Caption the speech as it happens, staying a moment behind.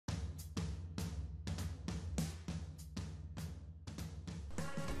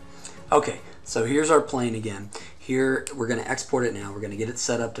Okay, so here's our plane again. Here we're going to export it now. We're going to get it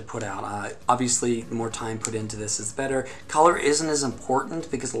set up to put out. Obviously, the more time put into this is better. Color isn't as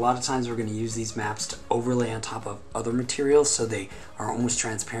important because a lot of times we're going to use these maps to overlay on top of other materials so they are almost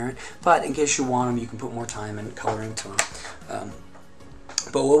transparent. But in case you want them, you can put more time and color into them.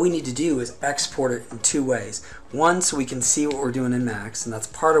 But what we need to do is export it in two ways. One, so we can see what we're doing in Max, and that's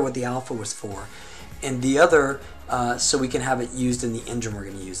part of what the alpha was for. And the other, so we can have it used in the engine we're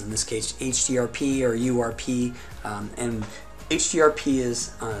going to use. In this case, HDRP or URP. And HDRP is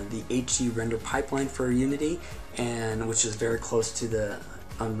the HD render pipeline for Unity, and which is very close to the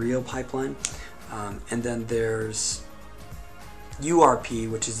Unreal pipeline. And then there's URP,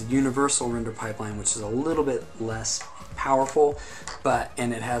 which is the Universal Render Pipeline, which is a little bit less powerful,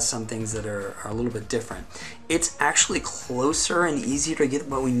 and it has some things that are a little bit different. It's actually closer and easier to get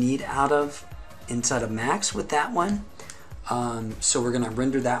what we need out of inside of Max with that one. So we're going to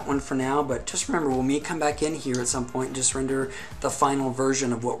render that one for now, but just remember when we come back in here at some point, just render the final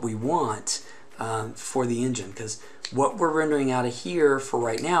version of what we want for the engine, because what we're rendering out of here for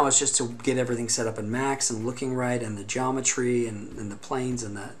right now is just to get everything set up in Max and looking right, and the geometry and the planes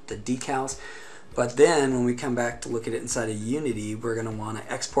and the decals. But then when we come back to look at it inside of Unity, we're going to want to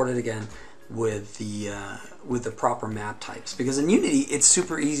export it again with the proper map types, because in Unity it's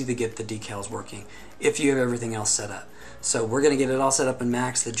super easy to get the decals working if you have everything else set up. So we're going to get it all set up in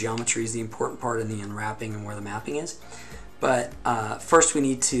Max. The geometry is the important part in the unwrapping and where the mapping is. But first we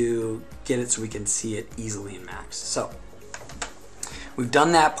need to get it so we can see it easily in Max. So we've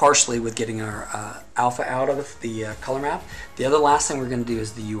done that partially with getting our alpha out of the color map. The other last thing we're going to do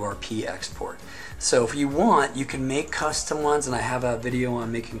is the URP export. So if you want, you can make custom ones, and I have a video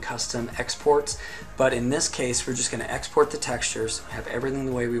on making custom exports, but in this case we're just going to export the textures, have everything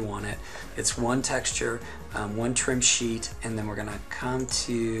the way we want it. It's one texture, one trim sheet, and then we're going to come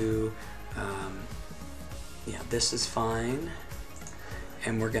to yeah, this is fine,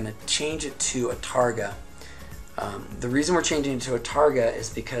 and we're going to change it to a Targa. The reason we're changing it to a Targa is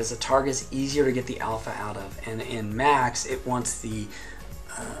because a Targa is easier to get the alpha out of, and in Max it wants the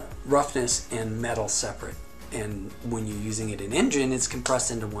roughness and metal separate, and when you're using it in engine it's compressed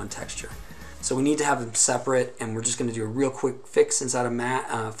into one texture. So we need to have them separate, and we're just going to do a real quick fix inside of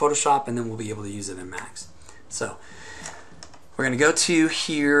Photoshop, and then we'll be able to use it in Max. So we're going to go to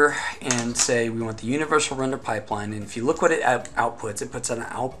here and say we want the Universal Render Pipeline, and if you look what it outputs, it puts out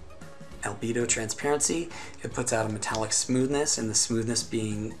an albedo transparency, it puts out a metallic smoothness, and the smoothness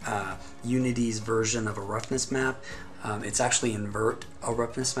being Unity's version of a roughness map. It's actually invert a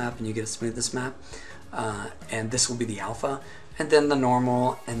roughness map and you get a smoothness map, and this will be the alpha, and then the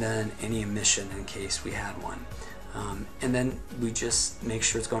normal, and then any emission in case we had one. And then we just make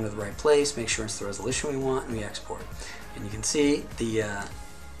sure it's going to the right place, make sure it's the resolution we want, and we export. And you can see the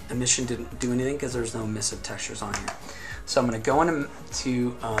emission didn't do anything because there's no emissive textures on here. So I'm going to go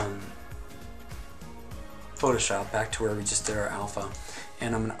into Photoshop, back to where we just did our alpha,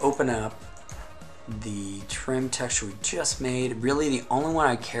 and I'm going to open up the trim texture we just made. Really the only one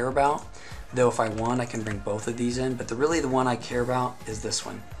I care about, though if I want I can bring both of these in, but really the one I care about is this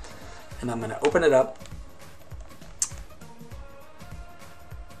one. And I'm going to open it up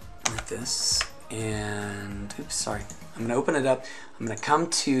like this, and oops, sorry. I'm going to open it up. I'm going to come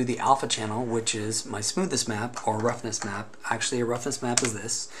to the alpha channel, which is my smoothness map or roughness map. Actually a roughness map is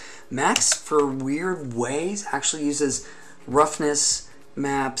this. Max, for weird ways, actually uses roughness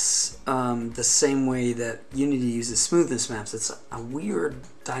maps the same way that Unity uses smoothness maps. It's a weird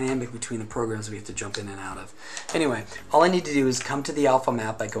dynamic between the programs we have to jump in and out of. Anyway, all I need to do is come to the alpha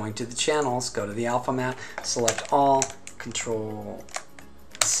map by going to the channels, go to the alpha map, select all, Control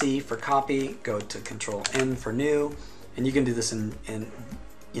C for copy, go to Control N for new, and you can do this in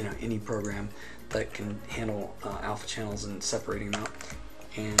you know, any program that can handle alpha channels and separating them out,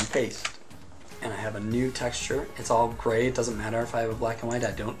 and paste. And I have a new texture. It's all gray. It doesn't matter if I have a black and white.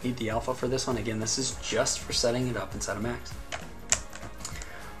 I don't need the alpha for this one. Again, this is just for setting it up inside of Max.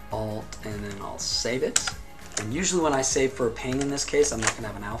 Alt, and then I'll save it. And usually when I save for a ping in this case, I'm not going to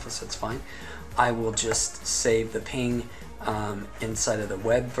have an alpha, so it's fine. I will just save the ping inside of the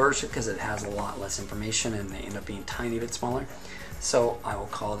web version because it has a lot less information and they end up being a tiny bit smaller. So I will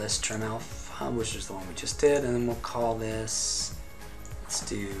call this trim alpha, which is the one we just did, and then we'll call this, let's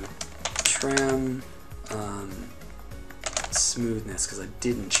do trim smoothness, because I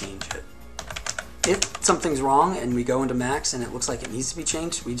didn't change it. If something's wrong and we go into Max and it looks like it needs to be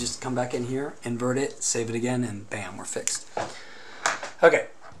changed, we just come back in here, invert it, save it again, and bam, we're fixed. Okay,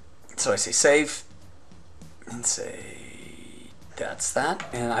 so I say save and say that's that,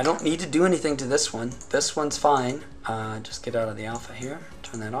 and I don't need to do anything to this one. This one's fine. Just get out of the alpha here,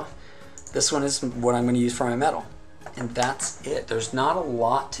 turn that off. This one is what I'm going to use for my metal. And that's it. There's not a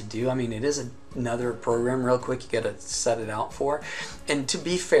lot to do. I mean, it is another program real quick you got to set it out for. And to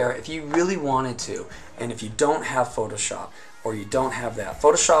be fair, if you really wanted to, and if you don't have Photoshop, or you don't have that,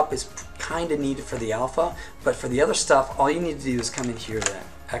 Photoshop is kind of needed for the alpha, but for the other stuff, all you need to do is come in here to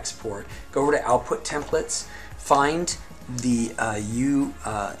export, go over to output templates, find the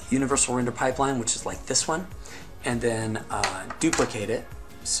universal render pipeline, which is like this one, and then duplicate it.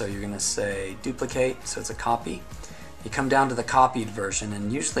 So you're going to say duplicate, so it's a copy. You come down to the copied version,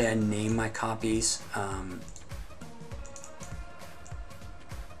 and usually I name my copies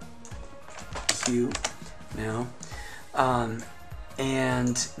Q now.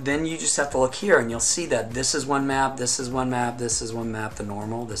 And then you just have to look here and you'll see that this is one map, this is one map, this is one map, the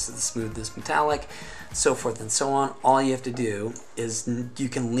normal, this is the smooth, this metallic, so forth and so on. All you have to do is you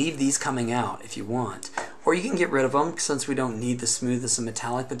can leave these coming out if you want, or you can get rid of them since we don't need the smooth, this and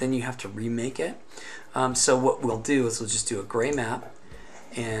metallic, but then you have to remake it. So what we'll do is we'll just do a gray map,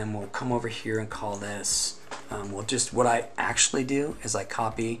 and we'll come over here and call this, what I actually do is I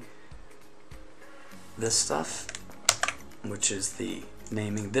copy this stuff, which is the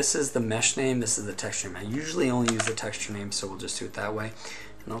naming. This is the mesh name, this is the texture name. I usually only use the texture name, so we'll just do it that way.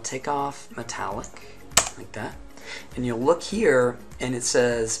 And I'll take off metallic, like that. And you'll look here, and it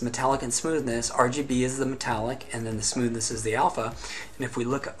says metallic and smoothness. RGB is the metallic, and then the smoothness is the alpha. And if we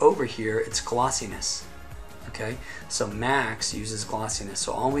look over here, it's glossiness. Okay, so max uses glossiness.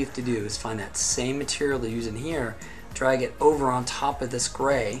 So all we have to do is find that same material to use in here, drag it over on top of this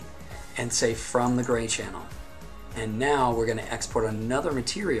gray, and say from the gray channel. And now we're going to export another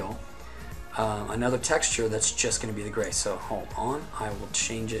material, another texture that's just going to be the gray. So hold on, I will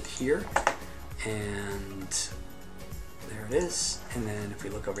change it here, and there it is. And then if we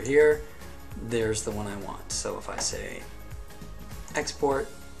look over here, there's the one I want. So if I say export,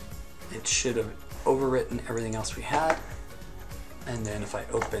 it should have overwritten everything else we had. And then if I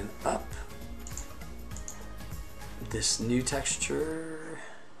open up this new texture,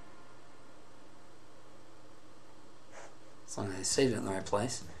 as long as I saved it in the right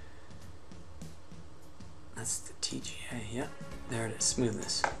place. That's the TGA, yep, there it is,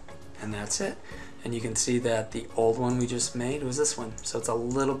 smoothness. And that's it. And you can see that the old one we just made was this one. So it's a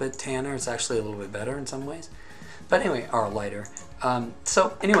little bit tanner, it's actually a little bit better in some ways. But anyway, or lighter.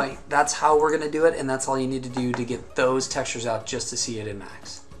 So anyway, that's how we're gonna do it, and that's all you need to do to get those textures out just to see it in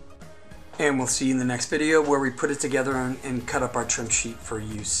Max. And we'll see you in the next video where we put it together and cut up our trim sheet for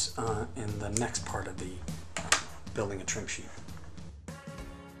use in the next part of the building a trim sheet.